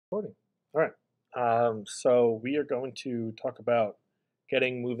Recording. All right. So we are going to talk about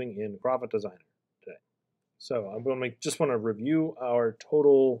getting moving in Gravit Designer today. So I'm going to just want to review our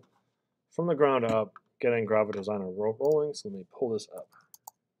total from the ground up getting Gravit Designer rolling. So let me pull this up.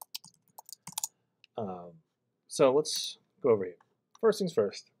 So let's go over here. First things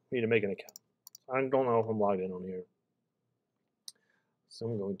first, we need to make an account. I don't know if I'm logged in on here. So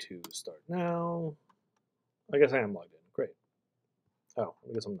I'm going to start now. I guess I am logged in. Great. Oh,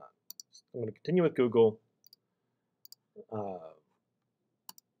 I guess I'm not. I'm going to continue with Google.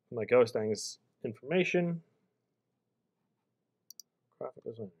 My ghost things information. Graphic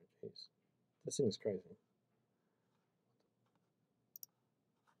designer. Jeez. This thing is crazy.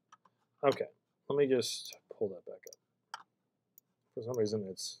 Okay, let me just pull that back up. For some reason,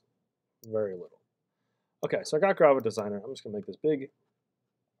 it's very little. Okay, so I got Gravit Designer. I'm just going to make this big.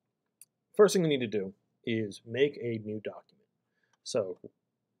 First thing we need to do is make a new document. So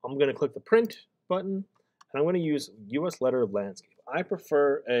I'm going to click the print button, and I'm going to use US letter landscape. I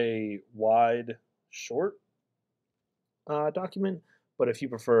prefer a wide, short document, but if you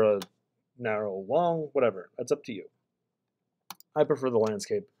prefer a narrow, long, whatever, that's up to you. I prefer the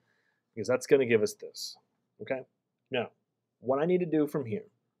landscape because that's going to give us this. Okay? Now, what I need to do from here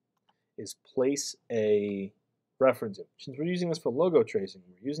is place a reference image. Since we're using this for logo tracing,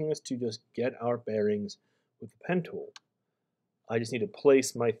 we're using this to just get our bearings with the pen tool. I just need to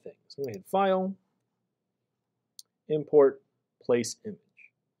place my thing. So I'm going to hit File, Import, Place Image.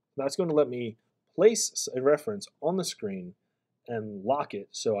 That's going to let me place a reference on the screen and lock it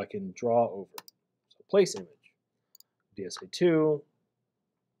so I can draw over it. So Place Image, DSA 2,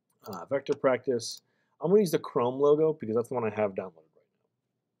 Vector Practice. I'm going to use the Chrome logo because that's the one I have downloaded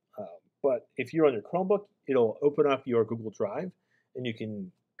right now. But if you're on your Chromebook, it'll open up your Google Drive, and you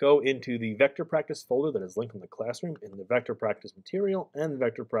can go into the Vector Practice folder that is linked in the classroom in the Vector Practice material and the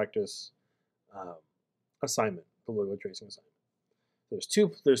Vector Practice assignment, the logo tracing assignment. There's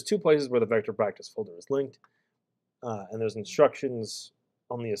two places where the Vector Practice folder is linked, and there's instructions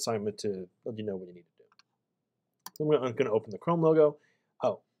on the assignment to let you know what you need to do. So I'm going to open the Chrome logo.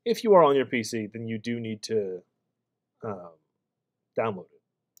 Oh, if you are on your PC, then you do need to download it.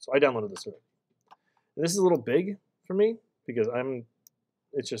 So I downloaded this already. And this is a little big for me because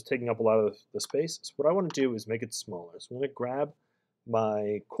it's just taking up a lot of the space. So what I want to do is make it smaller. So I'm going to grab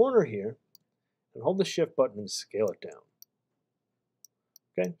my corner here and hold the shift button and scale it down.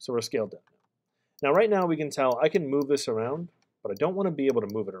 Okay, so we're scaled down now. Now right now we can tell I can move this around, but I don't want to be able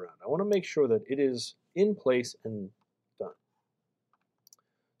to move it around. I want to make sure that it is in place and done.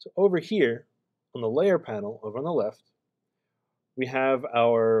 So over here on the layer panel over on the left, we have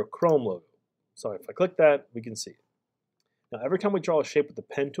our Chrome logo. So if I click that, we can see it. Now every time we draw a shape with the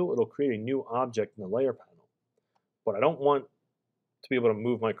pen tool, it'll create a new object in the layer panel. But I don't want to be able to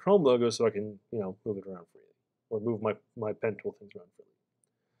move my Chrome logo so I can, move it around freely, or move my pen tool things around freely.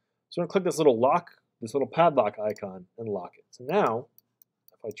 So I'm gonna click this little padlock icon and lock it. So now,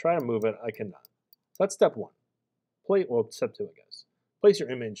 if I try to move it, I cannot. So that's step one. Step two, I guess. Place your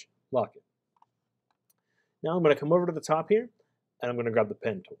image, lock it. Now I'm gonna come over to the top here, and I'm gonna grab the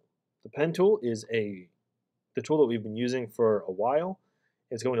pen tool. The pen tool is the tool that we've been using for a while.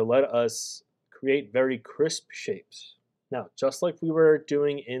 It's going to let us create very crisp shapes. Now, just like we were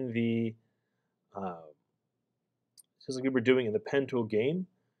doing in the pen tool game,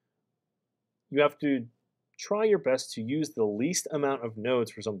 you have to try your best to use the least amount of nodes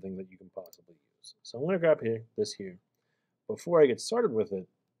for something that you can possibly use. So I'm going to grab this here. Before I get started with it,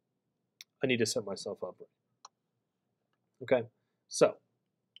 I need to set myself up right. Okay, so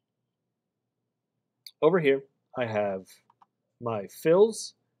over here, I have my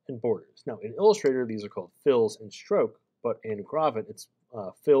fills and borders. Now, in Illustrator, these are called fills and stroke, but in Gravit, it's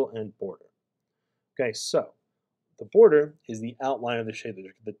fill and border. Okay, so the border is the outline of the shape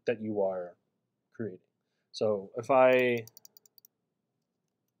that you are creating. So if I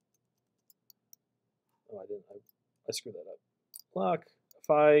screwed that up. Lock.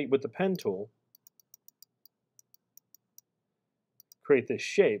 With the pen tool, create this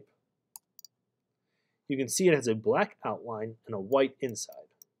shape, you can see it has a black outline and a white inside.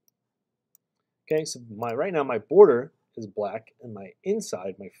 Okay, so right now my border is black and my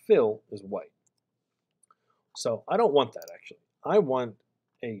inside, my fill, is white. So I don't want that actually. I want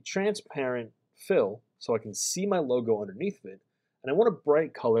a transparent fill so I can see my logo underneath of it, and I want a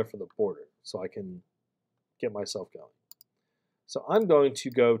bright color for the border so I can get myself going. So I'm going to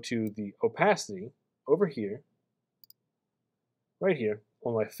go to the opacity over here, right here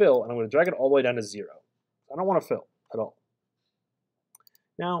on my fill, and I'm going to drag it all the way down to 0. I don't want to fill at all.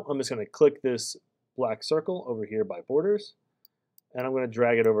 Now I'm just going to click this black circle over here by borders, and I'm going to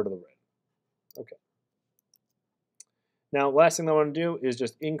drag it over to the red. Okay. Now, last thing I want to do is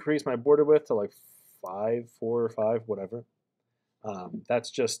just increase my border width to like 5, 4, or 5, whatever.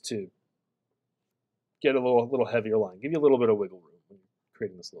 That's just to get a little heavier line, give you a little bit of wiggle room when you're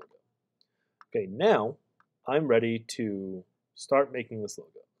creating this logo. Okay, now I'm ready to start making this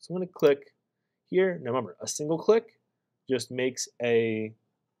logo. So I'm going to click here. Now remember, a single click just makes a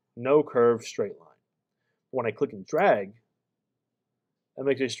no curve straight line. When I click and drag, that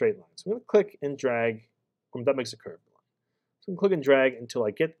makes a straight line. So I'm going to click and drag, that makes a curved line. So I'm going to click and drag until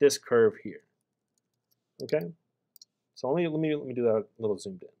I get this curve here. Okay? So let me do that a little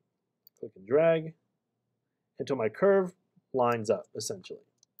zoomed in. Click and drag until my curve lines up, essentially.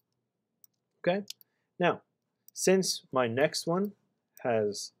 Okay? Now, since my next one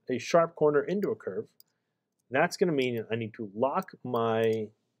has a sharp corner into a curve, that's going to mean I need to lock my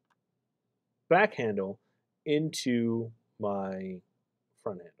back handle into my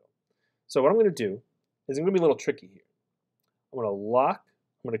front handle. So what I'm going to do is I'm going to be a little tricky here. I'm going to lock,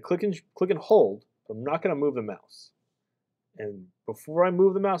 I'm going to click and hold, but I'm not going to move the mouse. And before I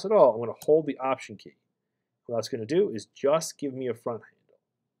move the mouse at all, I'm going to hold the Option key. What that's going to do is just give me a front handle.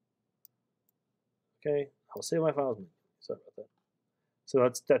 Okay, I'll save my files. Sorry about that. So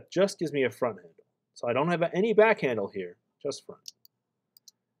that just gives me a front handle. So I don't have any back handle here, just front.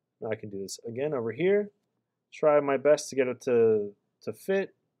 Now I can do this again over here. Try my best to get it to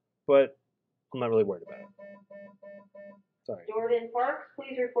fit, but I'm not really worried about it. Sorry. Jordan Parks,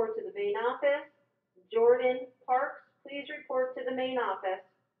 please report to the main office. Jordan Parks, please report to the main office.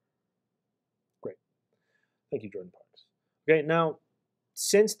 Great. Thank you, Jordan Parks. Okay, now,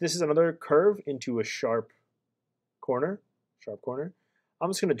 since this is another curve into a sharp corner, I'm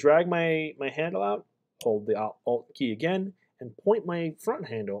just going to drag my handle out, hold the Alt key again, and point my front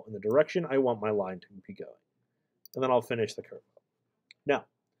handle in the direction I want my line to be going. And then I'll finish the curve. Now,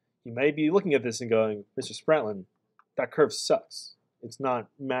 you may be looking at this and going, Mr. Spratlin, that curve sucks. It's not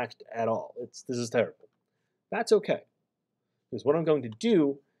matched at all. This is terrible. That's okay. Because what I'm going to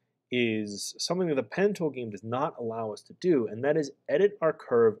do is something that the pen tool game does not allow us to do, and that is edit our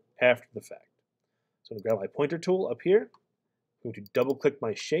curve after the fact. So I'm going to grab my pointer tool up here. I'm going to double click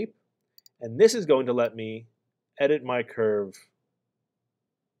my shape, and this is going to let me edit my curve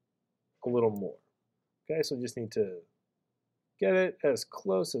a little more. Okay, so I just need to get it as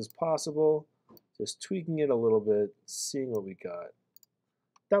close as possible, just tweaking it a little bit, seeing what we got.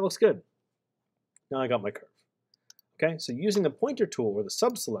 That looks good. Now I got my curve. Okay, so using the pointer tool or the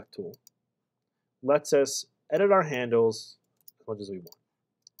sub-select tool lets us edit our handles as much as we want.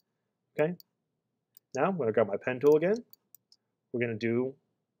 Okay, now I'm going to grab my pen tool again. We're going to do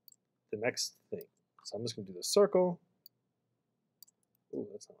the next thing. So I'm just going to do the circle. Ooh,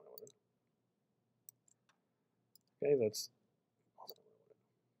 that's not what I wanted. Okay, that's also not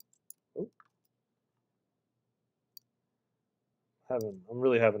what I wanted. I'm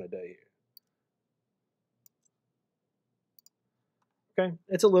really having a day here. Okay,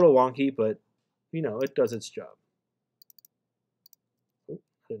 it's a little wonky, but you know, it does its job. Oh,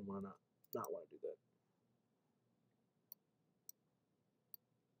 I didn't want to not want to do that.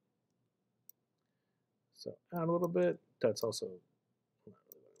 So add a little bit. That's also not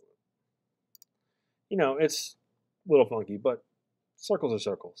really what I want. You know, it's a little funky, but circles are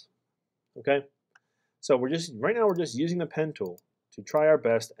circles. Okay, so right now we're just using the pen tool to try our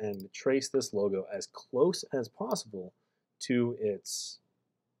best and trace this logo as close as possible to its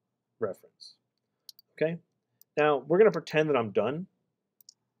reference. Okay, now we're going to pretend that I'm done.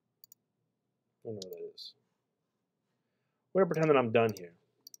 I don't know what that is. We're going to pretend that I'm done here.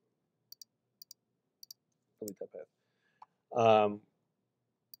 Delete that path.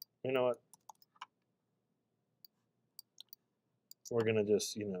 You know what? We're going to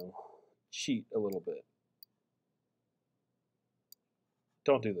just, cheat a little bit.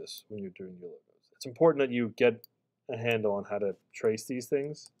 Don't do this when you're doing your logos. It's important that you get a handle on how to trace these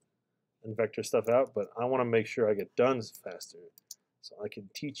things and vector stuff out, but I want to make sure I get done faster so I can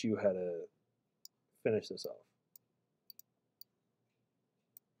teach you how to finish this off.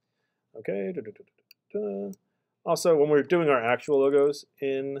 Okay. Also, when we're doing our actual logos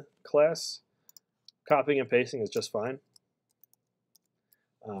in class, copying and pasting is just fine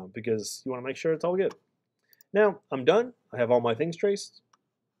because you want to make sure it's all good. Now, I'm done. I have all my things traced.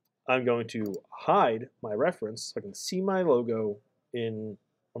 I'm going to hide my reference so I can see my logo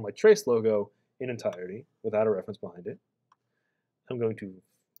or my trace logo in entirety without a reference behind it. I'm going to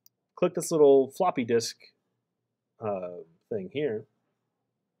click this little floppy disk thing here.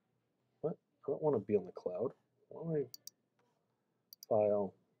 What? I don't want to be on the cloud. Why?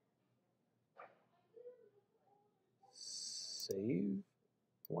 File. Save.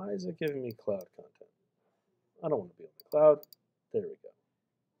 Why is it giving me cloud content? I don't want to be on the cloud. There we go.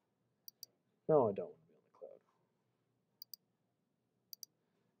 No, I don't want to be on the cloud.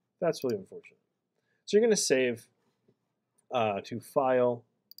 That's really unfortunate. So you're going to save to File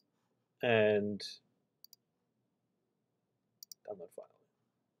and download file.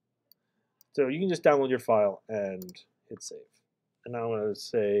 So you can just download your file and hit save. And now I'm going to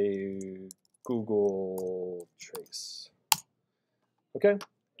say Google Trace. Okay,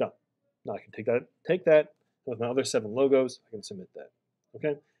 done. Now I can take that with my other 7 logos. I can submit that.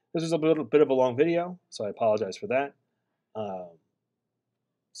 Okay, this is a little bit of a long video, so I apologize for that.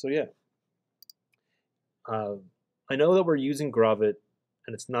 So yeah, I know that we're using Gravit,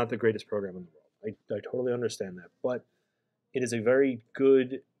 and it's not the greatest program in the world. I totally understand that, but it is a very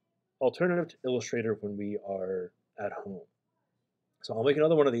good alternative to Illustrator when we are at home. So I'll make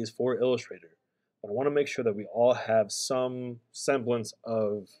another one of these for Illustrator, but I want to make sure that we all have some semblance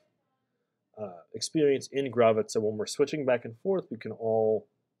of experience in Gravit, so when we're switching back and forth, we can all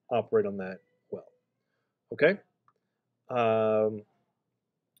operate on that well. Okay? Other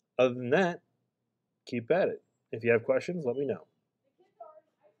than that, keep at it. If you have questions, let me know.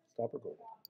 Stop recording.